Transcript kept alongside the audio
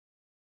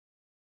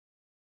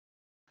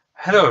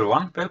Hello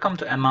everyone, welcome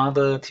to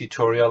another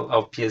tutorial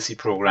of PLC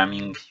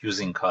programming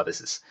using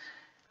CODESYS.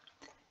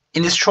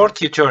 In this short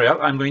tutorial,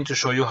 I'm going to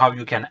show you how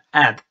you can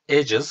add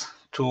edges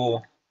to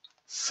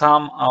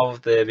some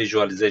of the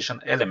visualization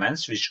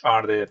elements, which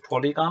are the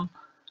polygon,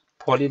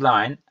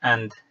 polyline,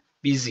 and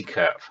Bezier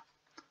curve.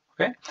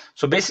 Okay,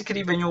 so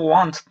basically when you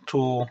want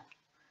to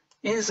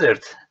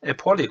insert a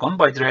polygon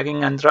by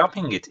dragging and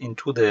dropping it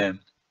into the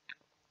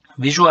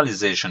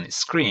visualization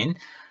screen,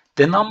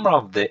 the number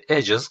of the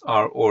edges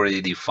are already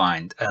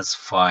defined as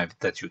 5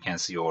 that you can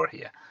see over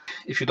here.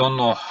 If you don't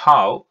know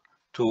how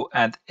to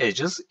add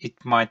edges, it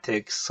might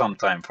take some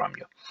time from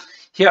you.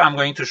 Here I'm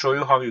going to show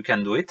you how you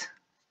can do it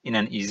in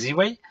an easy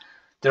way.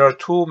 There are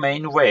two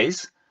main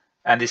ways,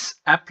 and this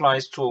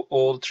applies to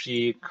all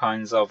three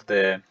kinds of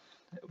the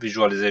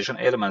visualization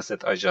elements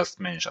that I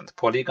just mentioned: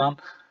 polygon,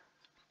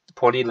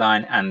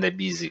 polyline, and the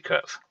Bezier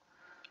curve.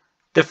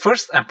 The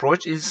first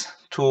approach is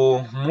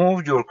to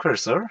move your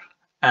cursor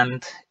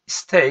and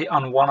stay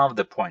on one of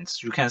the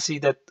points. You can see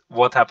that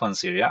what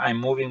happens here.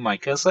 I'm moving my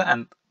cursor,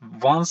 and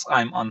once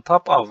I'm on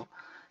top of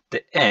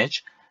the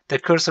edge, the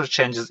cursor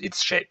changes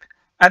its shape.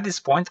 At this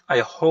point, I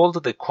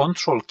hold the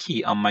Control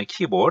key on my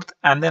keyboard,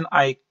 and then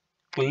I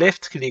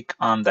left click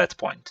on that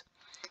point.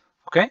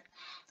 Okay,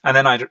 and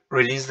then I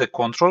release the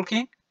Control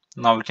key.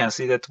 Now we can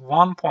see that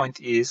one point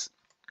is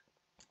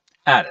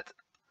added.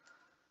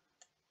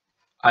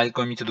 I'm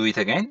going to do it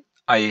again.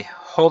 I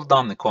hold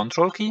down the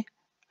Control key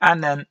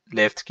and then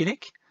left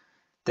click,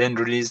 then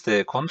release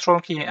the Control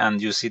key,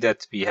 and you see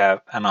that we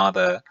have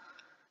another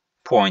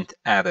point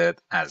added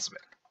as well.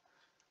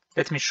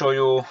 Let me show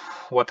you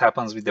what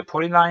happens with the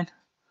polyline.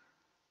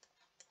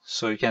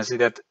 So you can see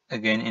that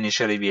again,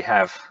 initially we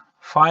have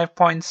 5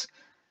 points.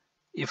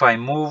 If I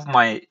move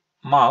my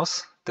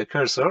mouse, the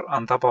cursor,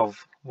 on top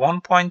of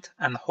one point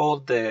and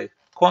hold the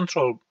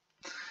Control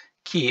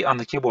key on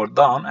the keyboard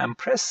down and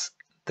press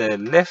the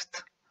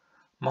left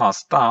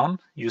mouse down,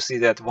 you see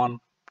that one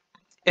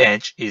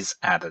edge is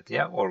added,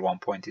 or one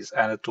point is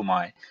added to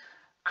my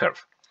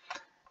curve.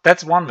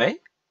 That's one way.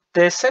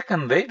 The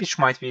second way, which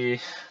might be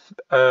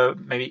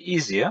maybe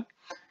easier,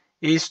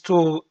 is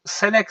to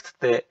select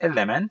the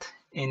element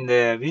in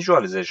the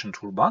visualization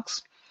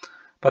toolbox,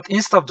 but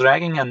instead of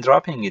dragging and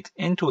dropping it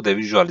into the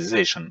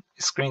visualization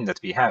screen that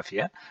we have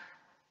here,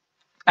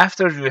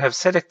 after you have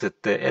selected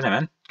the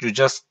element, you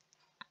just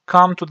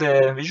come to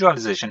the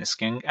visualization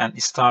screen and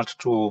start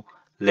to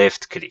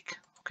left click.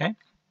 Okay,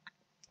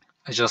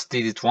 I just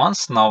did it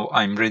once. Now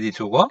I'm ready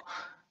to go.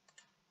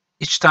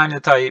 Each time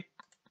that I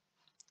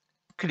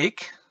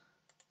click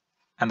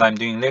and I'm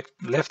doing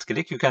left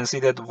click, you can see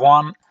that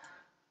one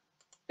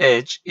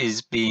edge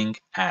is being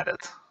added.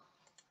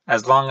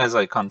 As long as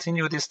I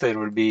continue this, there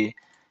will be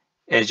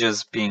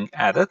edges being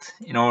added.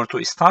 In order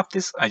to stop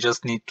this, I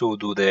just need to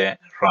do the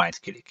right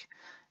click.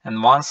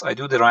 And once I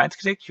do the right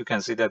click, you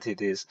can see that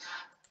it is,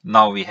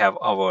 now we have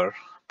our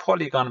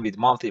polygon with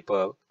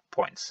multiple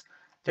points.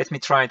 Let me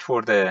try it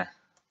for the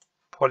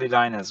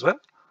polyline as well.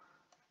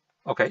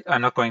 Okay,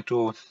 I'm not going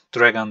to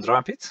drag and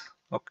drop it.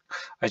 Okay.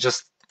 I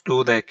just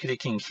do the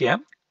clicking here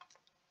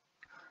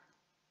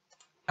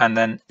and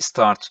then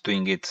start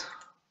doing it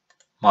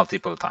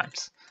multiple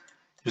times.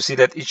 You see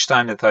that each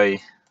time that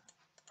I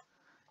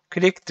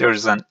click,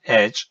 there's an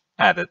edge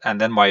added, and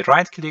then by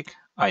right click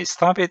I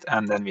stop it,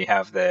 and then we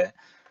have the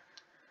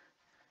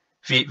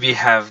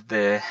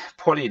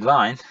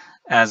polyline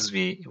as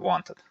we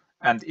wanted.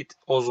 And it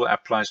also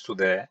applies to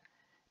the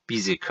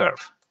Bezier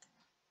curve.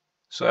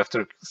 So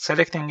after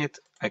selecting it,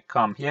 I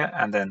come here,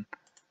 and then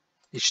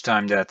each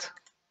time that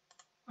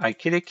I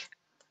click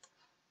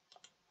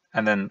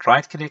and then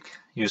right click,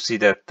 you see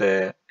that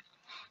the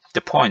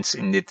points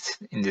in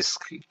this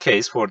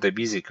case for the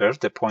Bezier curve,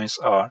 the points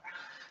are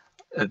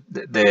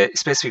the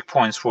specific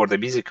points for the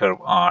Bezier curve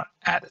are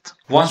added.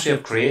 Once you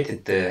have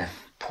created the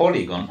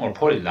polygon or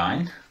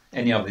polyline,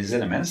 any of these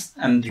elements,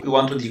 and you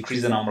want to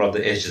decrease the number of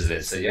the edges,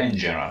 let's say, in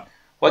general,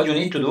 what you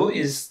need to do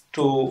is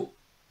to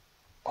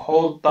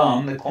hold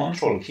down the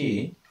Control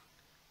key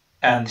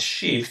and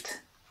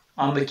Shift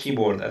on the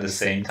keyboard at the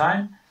same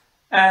time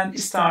and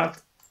start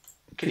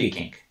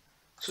clicking.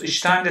 So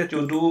each time that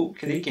you do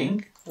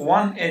clicking,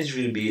 one edge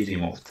will be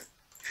removed.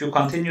 If you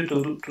continue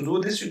to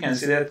do this, you can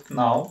see that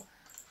now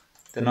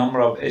the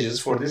number of edges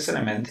for this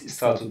element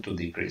started to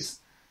decrease.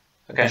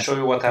 I can show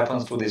you what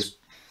happens to this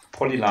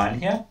polyline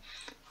here.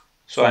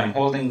 So I'm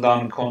holding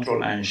down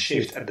Control and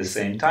Shift at the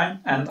same time,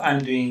 and I'm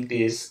doing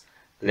this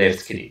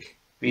left click.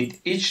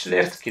 With each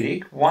left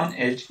click, one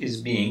edge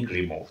is being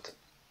removed.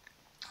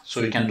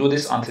 So you can do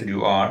this until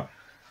you are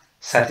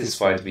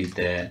satisfied with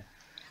the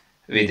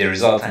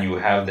result and you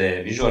have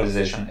the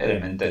visualization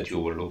element that you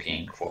were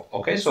looking for.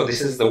 Okay, so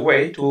this is the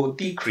way to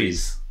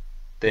decrease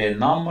the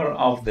number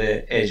of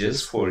the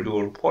edges for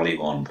your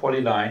polygon,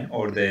 polyline,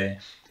 or the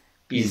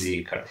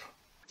Bezier curve.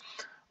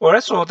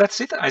 Alright, so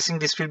that's it. I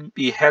think this will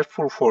be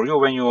helpful for you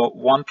when you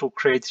want to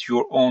create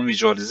your own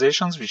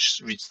visualizations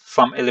with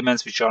some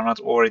elements which are not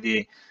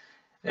already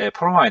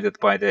provided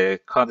by the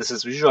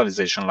CODESYS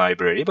visualization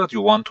library, but you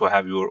want to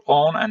have your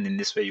own, and in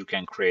this way you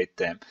can create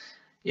them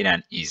in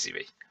an easy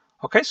way.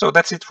 Okay, so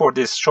that's it for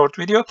this short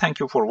video. Thank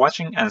you for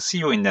watching and see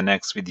you in the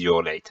next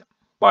video later.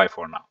 Bye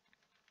for now.